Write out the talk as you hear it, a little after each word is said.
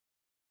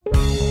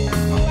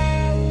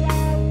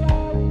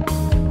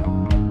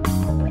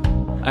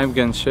I'm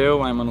Gent,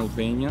 I'm an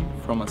Albanian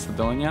from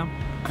Macedonia.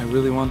 I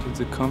really wanted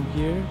to come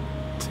here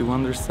to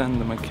understand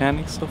the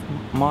mechanics of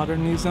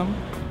modernism,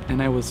 and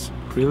I was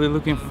really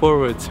looking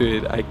forward to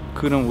it. I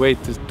couldn't wait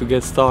to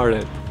get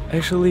started.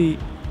 Actually,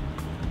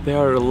 there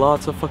are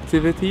lots of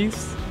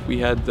activities. We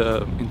had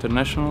the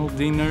international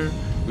dinner,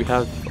 we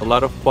had a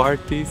lot of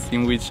parties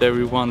in which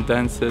everyone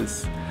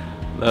dances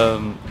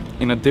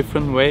in a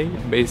different way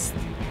based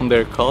on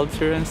their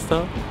culture and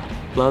stuff.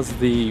 Plus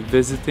the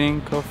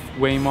visiting of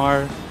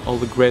Weimar, all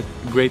the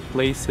great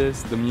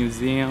places, the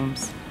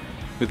museums,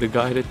 with the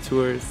guided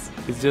tours.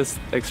 It's just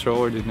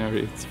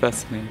extraordinary, it's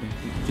fascinating.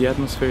 The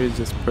atmosphere is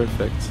just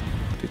perfect.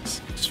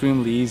 It's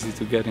extremely easy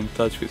to get in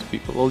touch with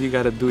people. All you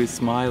gotta do is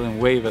smile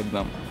and wave at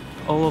them.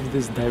 All of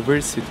this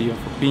diversity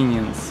of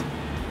opinions,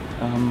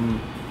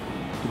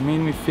 it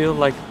made me feel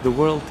like the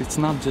world, it's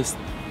not just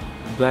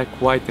black,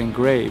 white and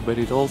gray, but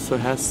it also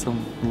has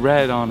some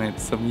red on it,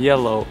 some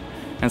yellow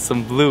and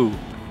some blue.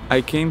 I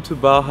came to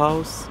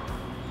Bauhaus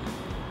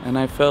and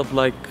I felt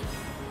like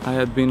I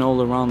had been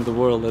all around the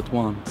world at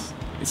once.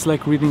 It's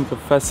like reading a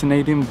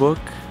fascinating book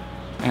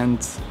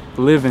and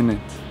living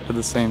it at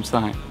the same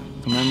time.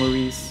 The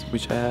memories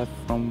which I have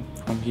from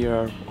here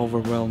are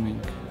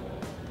overwhelming.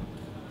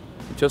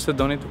 Nëse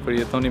doni të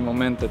përjetoni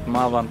momentet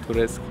më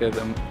avantureske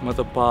dhe më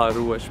të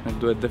paharrueshme,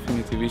 duhet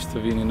definitivisht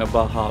të vini në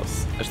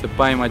Bauhaus. Është e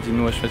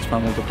paimagjinueshme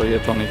çfarë mund të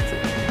përjetoni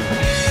këtu.